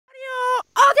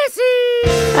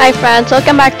Hi friends,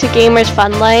 welcome back to Gamers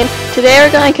Fun Lane. Today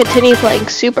we're going to continue playing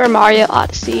Super Mario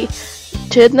Odyssey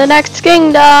to the next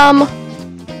kingdom.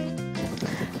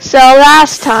 So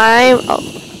last time,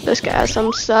 this guy has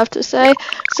some stuff to say.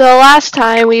 So last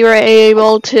time we were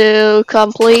able to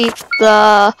complete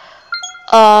the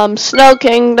Snow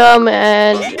Kingdom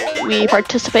and we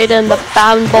participated in the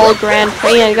Bound Bowl Grand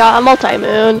Prix and got a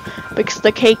multi-moon because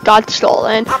the cake got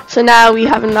stolen. So now we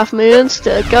have enough moons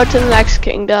to go to the next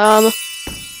kingdom.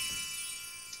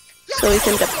 So we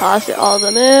can deposit all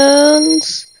the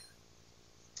moons.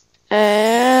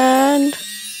 And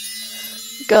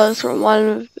it goes from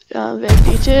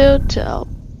 152 to,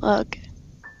 okay.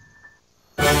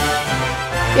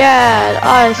 Yeah,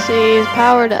 Odyssey is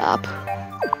powered up.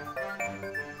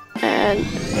 And we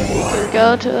can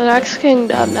go to the next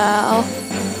kingdom now,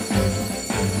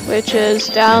 which is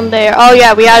down there. Oh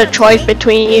yeah, we had a choice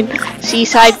between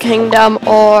Seaside Kingdom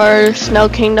or Snow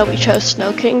Kingdom. We chose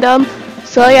Snow Kingdom.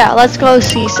 So yeah, let's go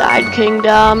Seaside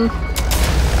Kingdom.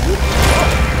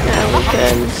 And we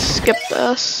can skip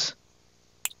this.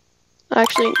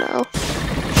 Actually, no.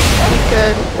 We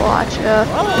could watch it.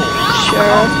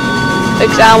 Sure.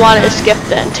 Because I wanted to skip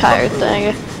the entire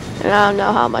thing. And I don't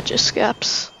know how much it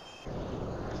skips.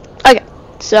 Okay,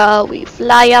 so we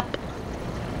fly up,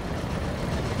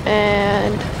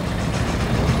 and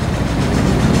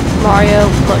Mario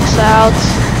looks out,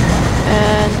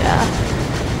 and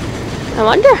I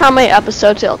wonder how many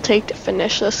episodes it'll take to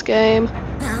finish this game.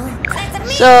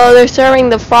 So they're serving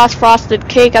the frosted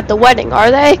cake at the wedding,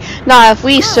 are they? Not if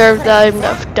we serve them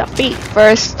the defeat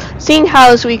first. Seeing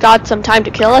how we got some time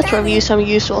to kill, let's review some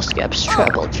useful skips.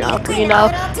 Triple jump. We know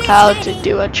how to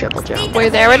do a triple jump. Where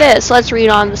there it is. Let's read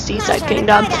on the Seaside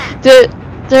Kingdom.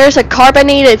 There's a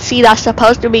carbonated sea that's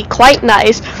supposed to be quite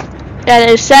nice, and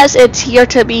it says it's here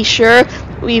to be sure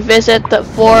we visit the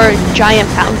 4 giant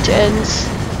fountains.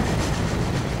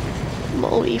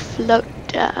 We float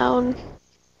down.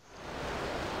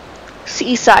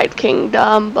 Seaside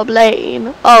Kingdom,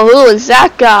 Bablaine. Oh, who is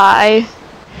that guy?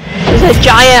 There's a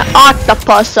giant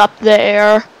octopus up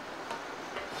there.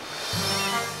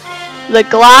 The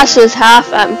glass is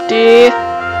half empty.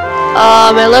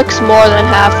 It looks more than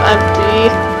half empty.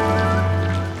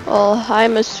 Oh, hi,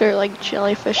 Mr. like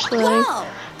jellyfish thing.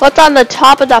 What's on the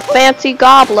top of that fancy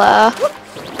goblet?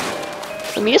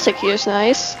 The music here is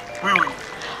nice.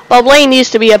 Bablaine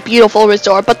used to be a beautiful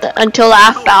resort, but until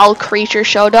that foul creature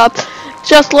showed up.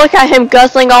 Just look at him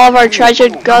guzzling all of our treasure,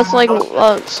 guzzling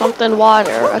something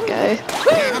water. Okay.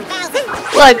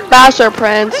 Look, Bowser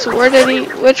Prince.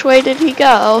 Which way did he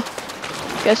go?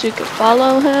 Guess we could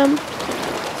follow him.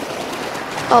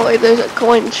 Oh wait, there's a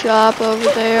coin shop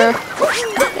over there.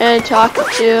 And talk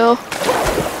to.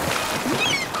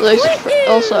 There's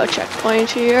also a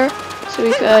checkpoint here. So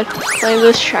we could claim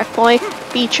this checkpoint.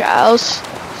 Beach house.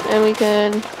 And we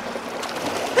can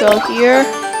go here.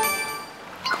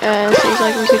 And it seems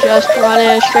like we could just run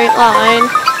in a straight line.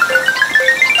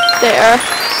 There.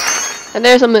 And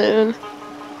there's a moon.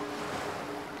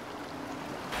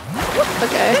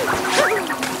 Okay.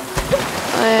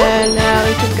 And now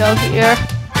we can go here.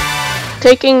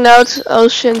 Taking notes,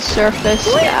 ocean surface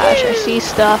dash. I see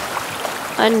stuff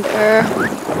under.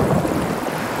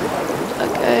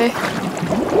 Okay.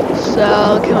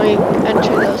 So can we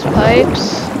enter those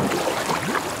pipes?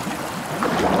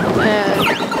 And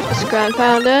ground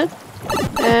pounded.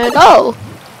 And oh,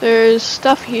 there's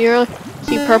stuff here.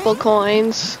 See purple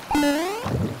coins.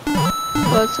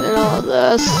 What's in all of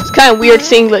this? It's kind of weird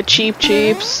seeing the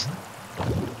cheeps.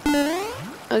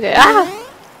 Okay, I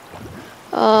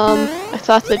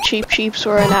thought the cheeps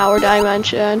were in our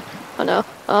dimension. Oh no.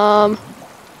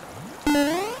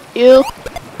 You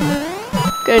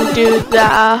can do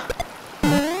that.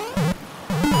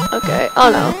 Okay, oh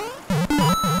no.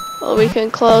 Well, we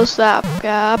can close that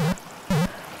gap.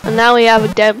 And now we have a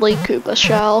deadly Koopa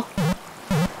shell.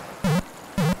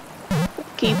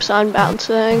 Keeps on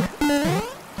bouncing.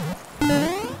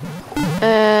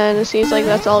 And it seems like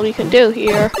that's all we can do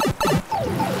here.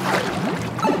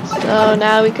 So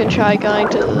now we can try going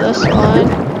to this one.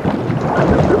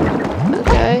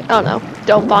 Okay. Oh no.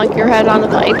 Don't bonk your head on the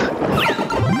pipe.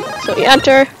 So we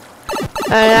enter.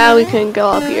 And now we can go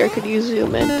up here. Could you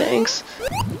zoom in? Thanks.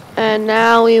 And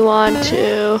now we want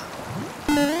to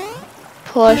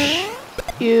push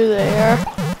you there.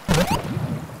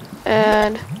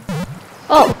 And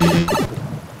oh,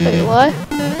 wait, what?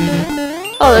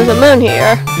 Oh, there's a moon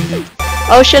here.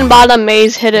 Ocean bottom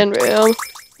maze hidden room.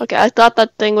 Okay, I thought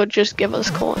that thing would just give us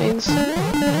coins.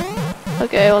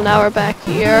 Okay, well now we're back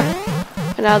here.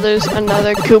 And now there's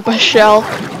another Koopa shell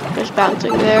just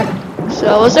bouncing there.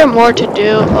 So was there more to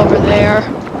do over there?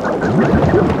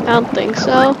 don't think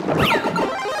so.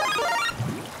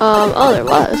 Oh, there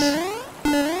was.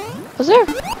 Was there?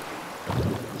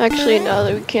 Actually,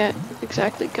 no, we can't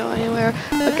exactly go anywhere.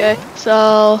 Okay,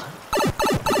 so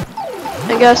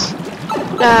I guess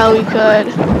now we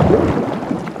could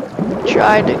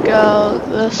try to go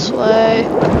this way.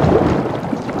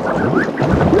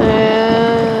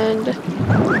 And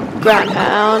ground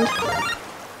pound.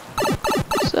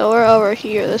 So we're over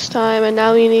here this time, and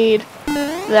now we need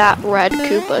that red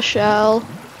Koopa shell.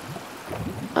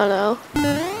 Oh no.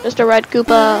 Mr. Red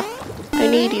Koopa, I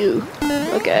need you.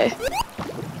 Okay.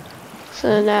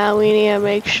 So now we need to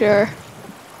make sure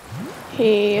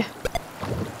he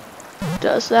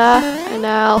does that, and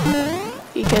now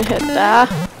he can hit that.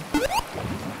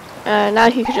 And now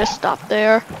he can just stop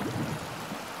there.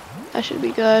 That should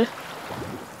be good.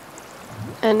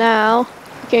 And now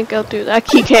he can't go through that.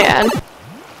 He can.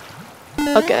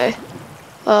 Okay.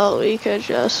 Well, we could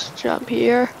just jump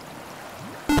here.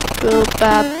 Boop,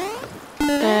 bap.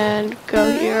 And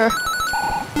go here.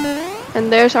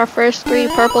 And there's our first 3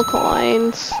 purple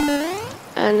coins.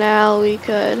 And now we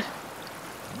could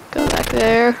go back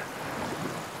there.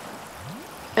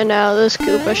 And now this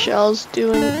Koopa shell's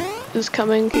is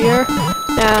coming here.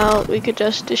 Now we could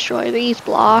just destroy these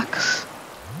blocks.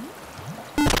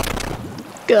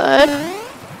 Good.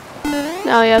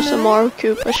 Now we have some more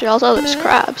Koopa shells. Oh, there's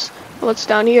crabs. What's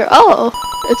down here? Oh,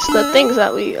 it's the things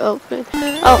that we opened.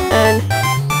 Oh, and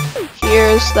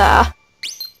here's the...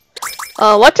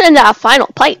 what's in that final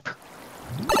pipe?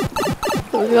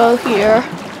 We go here.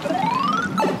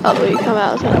 Oh, we come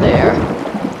out of there.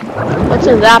 What's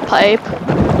in that pipe?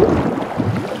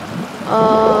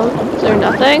 Is there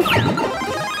nothing?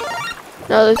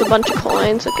 No, there's a bunch of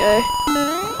coins. Okay.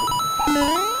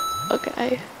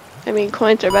 Okay. I mean,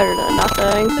 coins are better than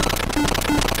nothing.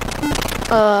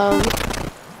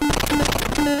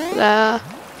 That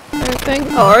everything.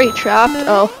 Oh, are we trapped?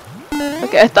 Oh.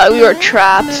 Okay, I thought we were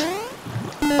trapped.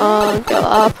 Go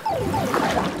up.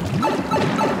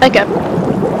 Okay.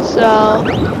 So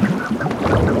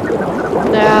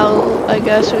now I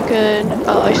guess we can.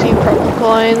 Oh, I see purple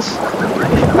coins.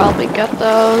 We should probably get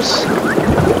those.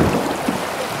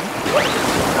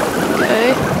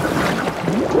 Okay.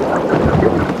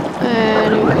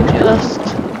 And we can just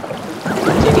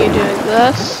continue doing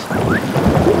this.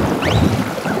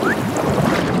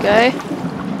 Okay.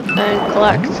 And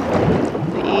collect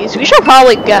these. We should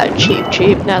probably get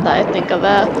cheap now that I think of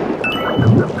it.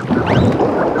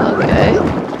 Okay.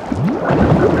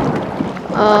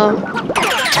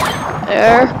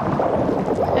 There.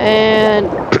 And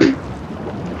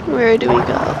where do we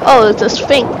go? Oh, it's a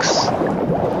Sphinx.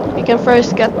 We can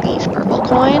first get these purple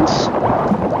coins.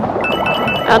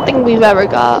 I don't think we've ever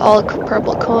got all the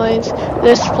purple coins.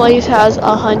 This place has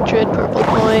 100 purple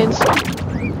coins.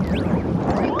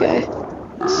 Okay.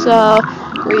 So,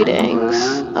 greetings.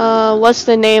 What's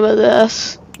the name of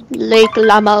this? Lake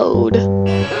Lamode.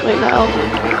 Wait, no.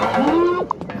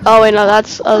 Oh, wait, no,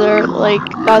 that's other lake.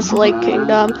 That's Lake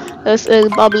Kingdom. This is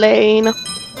Bubbling.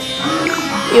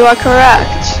 You are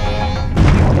correct.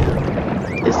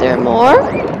 Is there more?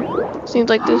 Seems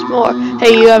like there's more.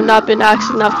 Hey, you have not been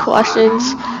asked enough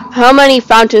questions. How many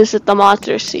fountains did the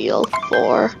monster seal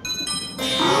for?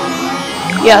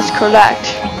 Yes,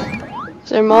 correct. Is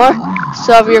there more?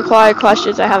 So if you require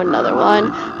questions, I have another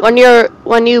one.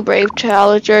 When you brave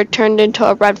challenger turned into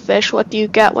a red fish, what do you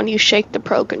get when you shake the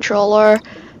pro controller?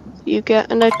 You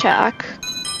get an attack.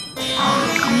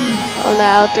 Oh,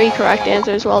 now 3 correct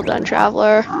answers. Well done,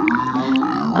 traveler.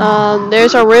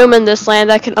 There's a room in this land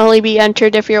that can only be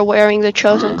entered if you're wearing the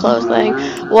chosen clothing.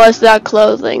 What's that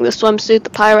clothing? The swimsuit,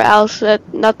 the pirate outfit,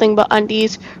 nothing but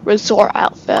undies, resort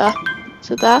outfit.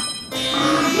 Is it that?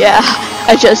 Yeah,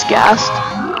 I just guessed.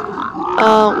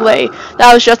 Wait,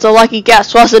 that was just a lucky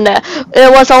guess, wasn't it?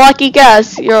 It was a lucky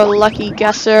guess. You're a lucky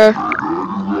guesser.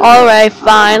 Alright,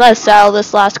 fine. Let's settle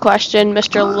this last question,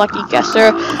 Mr. Lucky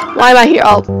Guesser. Why am I here?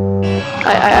 Oh,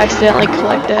 I accidentally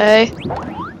clicked A.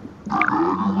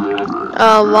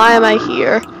 Why am I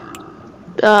here?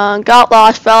 Got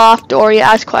lost, fell off dory,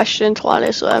 asked questions, wanted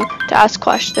to swim, to ask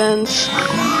questions.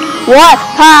 What?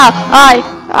 How?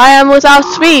 I am without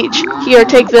speech. Here,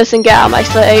 take this and get out my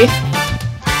sleigh.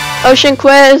 Ocean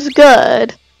quiz,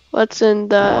 good. What's in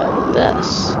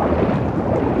this?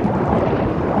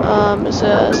 It's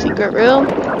a secret room.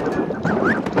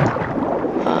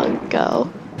 Go.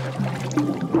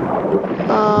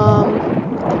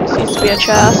 Seems to be a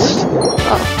chest.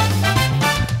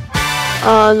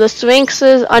 Oh. The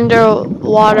Sphinx's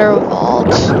underwater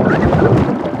vault.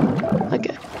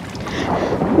 Okay.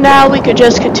 Now we could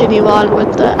just continue on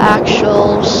with the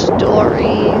actual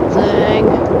story thing.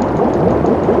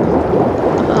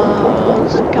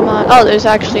 Oh, there's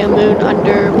actually a moon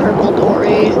under Purple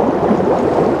Dory.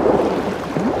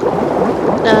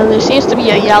 There seems to be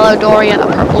a yellow dory and a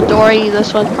purple dory.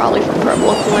 This one's probably for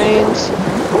purple coins.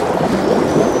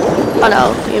 Oh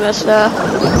no, you missed it.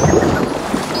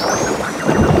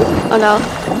 Oh no.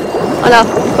 Oh no,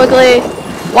 quickly.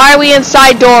 Why are we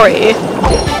inside Dory?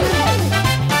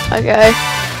 Okay.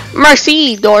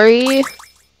 Merci, Dory.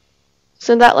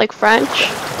 Isn't that like French?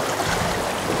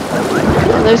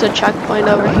 Oh, there's a checkpoint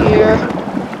over here.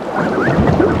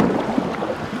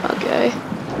 Okay.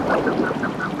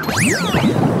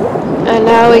 And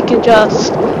now we can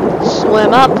just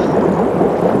swim up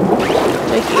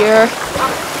to here.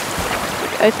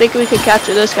 I think we could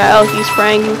capture this guy. Oh, he's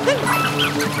spraying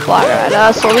water at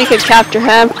us, so we could capture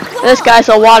him. This guy's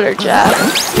a water jet.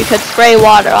 We could spray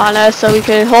water on us, so we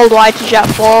could hold Y to jet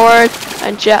forward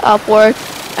and jet upward,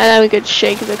 and then we could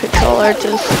shake the controller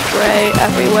to spray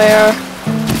everywhere.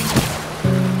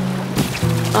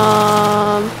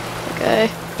 Okay.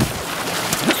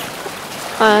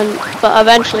 But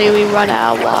eventually we run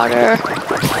out of water.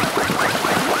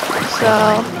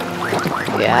 So,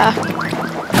 yeah.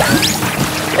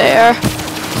 There.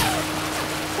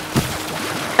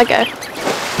 Okay.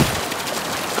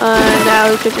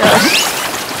 Now we could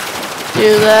just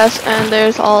do this, and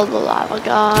there's all the lava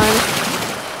gone.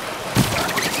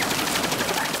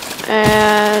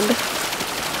 And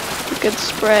we could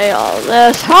spray all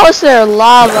this. How is there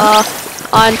lava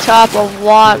on top of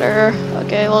water?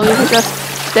 Okay, well we could just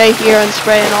stay here and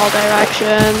spray in all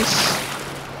directions.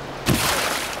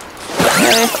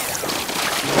 Okay.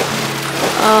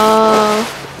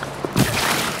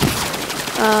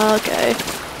 Okay.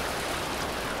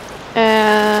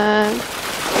 And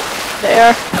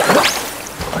there.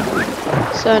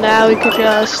 So now we could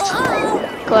just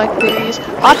collect these.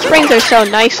 Hot springs are so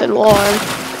nice and warm.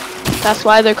 That's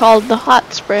why they're called the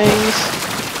hot springs.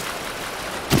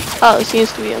 Oh, there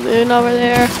seems to be a moon over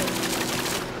there.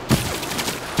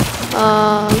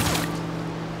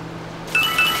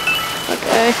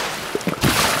 Okay.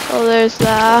 Well, there's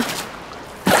that.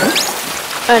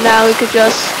 And now we could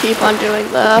just keep on doing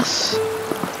this.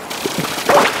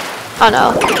 Oh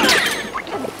no.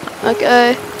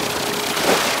 Okay.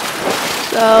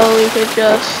 So we could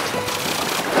just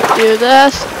do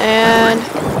this and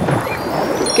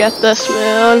get this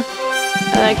moon.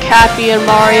 And then Cappy and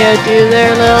Mario do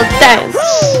their little dance.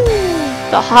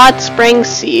 The hot spring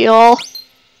seal.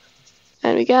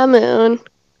 And we got a moon.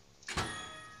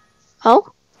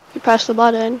 Oh? You press the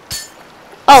button.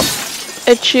 Oh!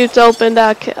 It shoots open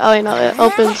that oh no, it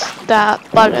opens that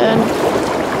button.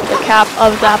 The cap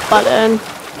of that button.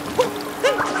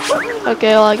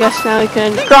 Okay, well I guess now we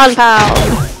can ground pound.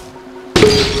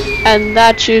 And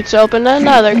that shoots open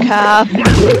another cap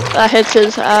that hits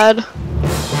his head.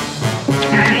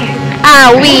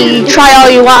 Owie! Try all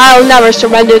you want, I'll never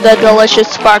surrender the delicious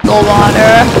sparkle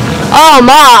water. Oh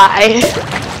my!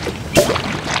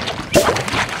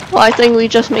 Well, I think we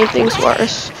just made things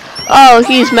worse. Oh,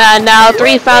 he's mad now.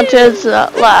 3 fountains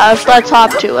left. Let's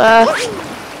hop to it.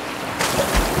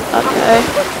 Okay.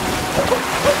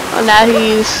 Oh, now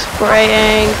he's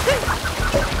spraying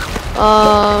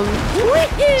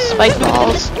spike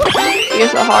balls.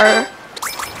 Here's a heart.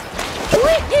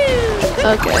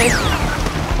 Okay.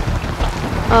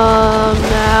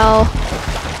 Now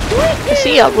I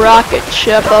see a rocket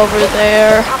ship over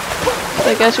there.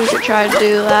 So I guess we should try to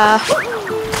do that.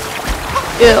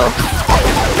 Ew.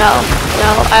 No,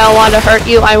 I don't want to hurt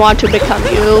you, I want to become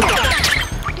you.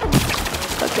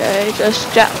 Okay,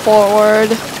 just jet forward.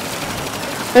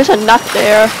 There's a nut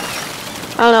there.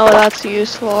 I don't know what that's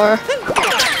used for.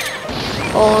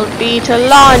 Hold B to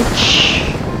launch.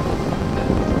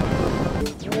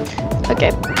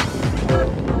 Okay.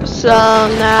 So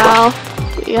now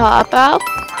we hop out.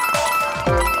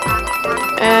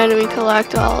 And we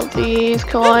collect all of these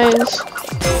coins.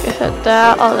 We hit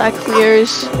that. Oh, that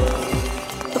clears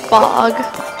the fog.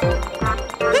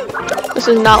 This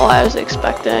is not what I was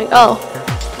expecting. Oh.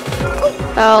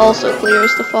 That also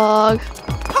clears the fog.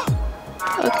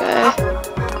 Okay.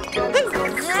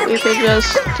 We could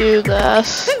just do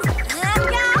this.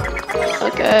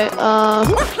 Okay,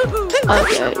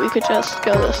 okay, we could just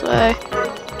go this way.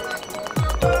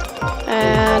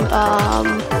 And,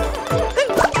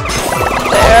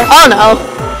 there. Oh no!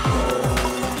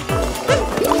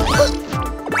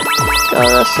 Go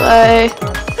this way.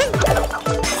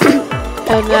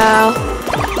 And now,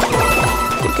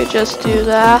 we could just do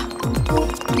that.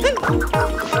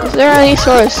 Is there any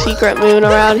sort of secret moon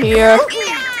around here?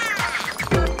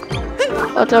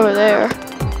 What's over there?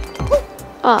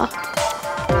 Ah.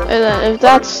 And then if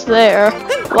that's there,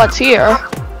 what's here?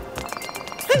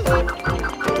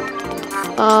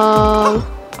 Oh,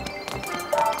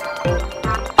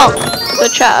 the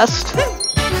chest.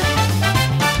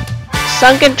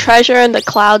 Sunken treasure in the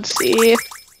cloud sea.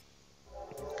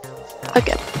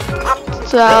 Okay.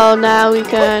 So now we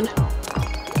can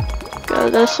go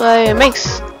this way. It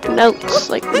makes notes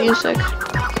like music.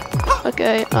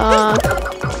 Okay, can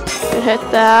hit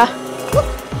that.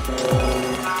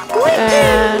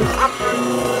 And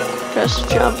just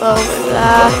jump over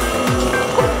that.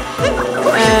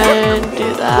 And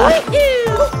do that.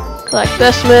 Collect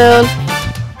this moon.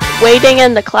 Waiting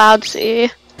in the cloud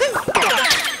sea.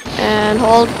 And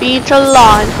hold B to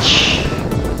launch.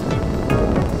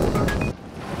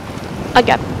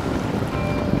 Okay.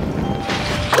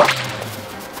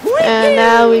 And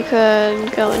now we can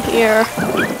go in here.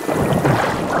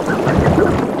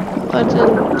 What's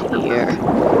in here?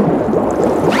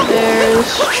 There's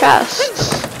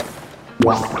chests.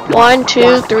 1,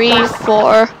 2, 3,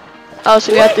 4. Oh,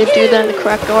 so we have to do them in the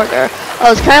correct order.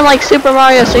 Oh, it's kind of like Super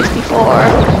Mario 64.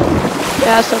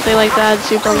 Yeah, something like that in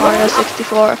Super Mario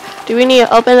 64. Do we need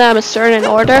to open them in a certain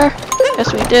order?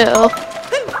 Yes, we do.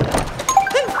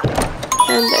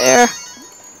 And there.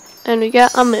 And we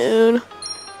get a moon.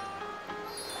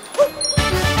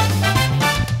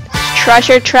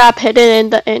 Treasure trap hidden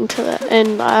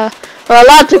we're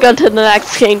allowed to go to the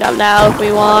next kingdom now if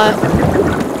we want.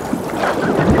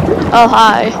 Oh,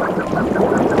 hi.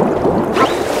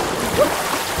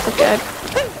 Okay.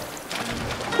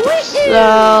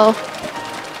 So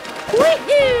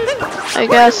I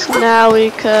guess now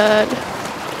we could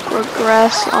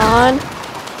regress on.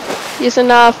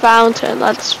 Using a fountain.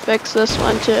 Let's fix this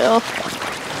one too.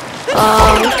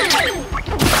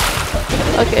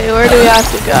 Okay, where do we have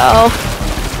to go?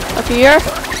 Up here?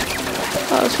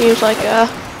 Oh, seems like a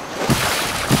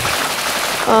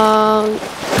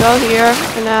go here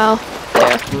and now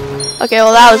there. Okay,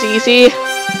 well that was easy.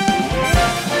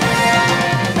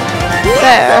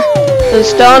 There. The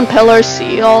stone pillar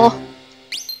seal.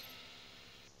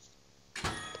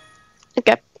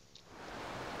 Okay.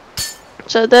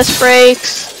 So this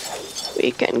breaks.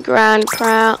 We can ground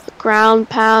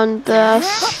pound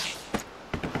this.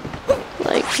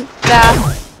 Like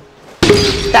that.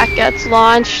 That gets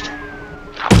launched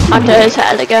onto his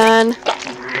head again.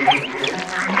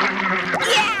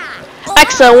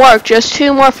 Excellent work. Just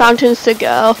 2 more fountains to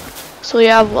go. So we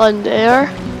have one there.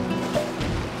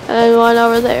 And one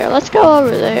over there. Let's go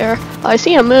over there. Oh, I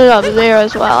see a moon over there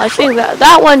as well. I think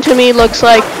that one to me looks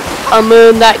like a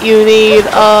moon that you need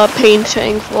a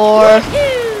painting for.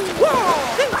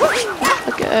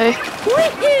 Okay.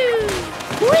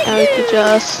 And we could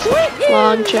just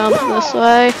long jump this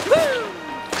way.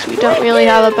 Because we don't really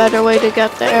have a better way to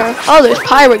get there. Oh, there's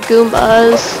pirate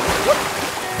Goombas.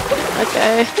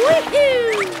 Okay.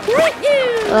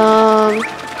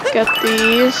 Get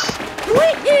these.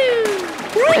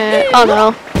 And, oh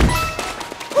no.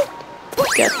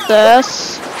 Get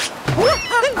this.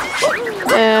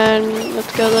 And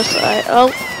let's go this way.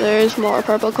 Oh, there's more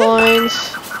purple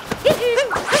coins.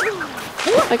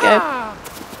 Okay.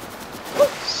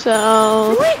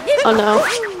 So, oh no.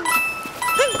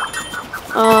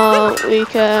 We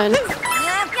can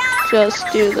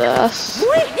just do this.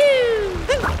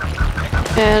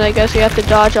 And I guess we have to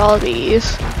dodge all of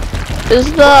these.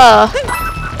 Is the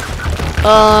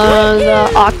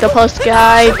octopus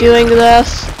guy doing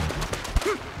this?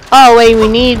 Oh wait, we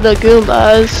need the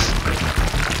Goombas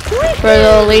for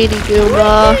the Lady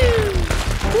Goomba.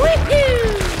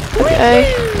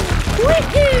 Okay.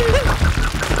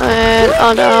 And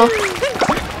oh no.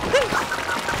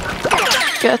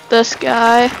 Get this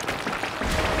guy.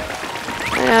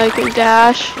 And now you can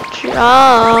dash,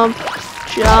 jump,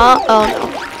 jump. Oh no.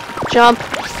 Jump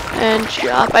and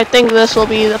jump. I think this will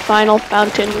be the final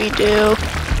fountain we do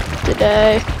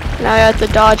today. Now I have to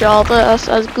dodge all this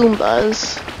as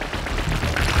Goombas.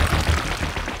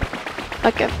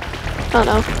 Okay. Oh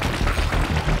no.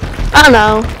 Oh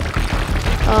no.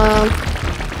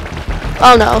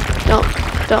 Oh no.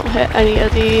 Don't hit any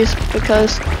of these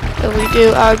because if we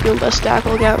do, our Goomba stack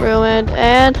will get ruined.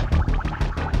 And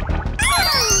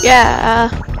yeah,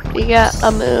 we get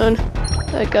a moon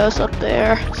that goes up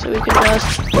there, so we can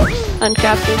just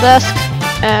uncapture this.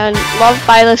 And Loved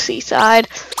by the Seaside.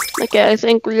 Okay, I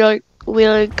think we're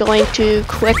going to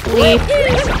quickly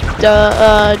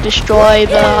destroy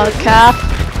the cap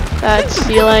that's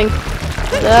sealing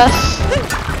this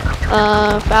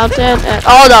fountain. And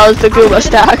oh no, it's the Goomba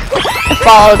stack. It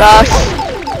followed us.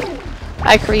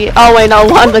 Oh wait, no,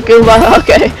 one the Goomba.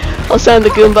 Okay, all of a sudden the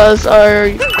Goombas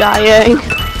are dying.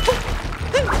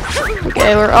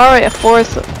 Okay, we're already a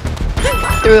fourth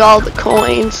through all the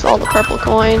coins, all the purple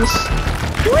coins.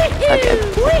 Okay.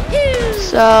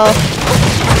 So,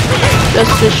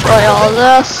 just destroy all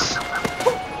this.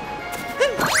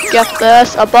 Get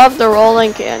this above the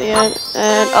rolling canyon.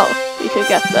 And, oh, you can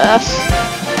get this.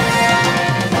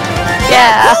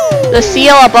 Yeah, the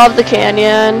seal above the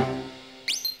canyon.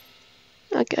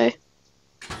 Okay.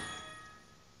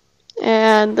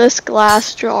 And this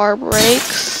glass jar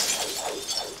breaks.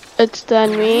 It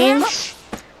then means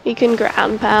you can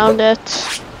ground pound it.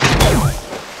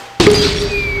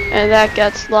 And that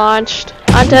gets launched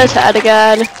onto his head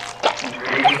again.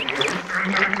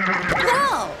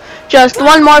 Just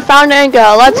one more fountain and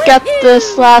go. Let's get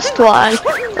this last one.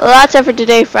 Well, that's it for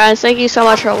today, friends. Thank you so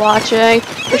much for watching.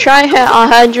 We're trying to hit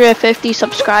 150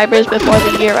 subscribers before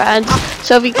the year ends.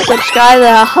 So if you can subscribe,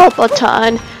 that'll help a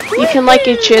ton. You can like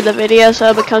and share the video so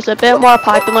it becomes a bit more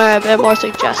popular and a bit more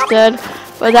suggested.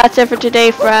 But that's it for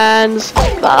today, friends.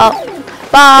 Well,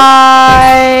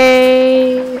 bye!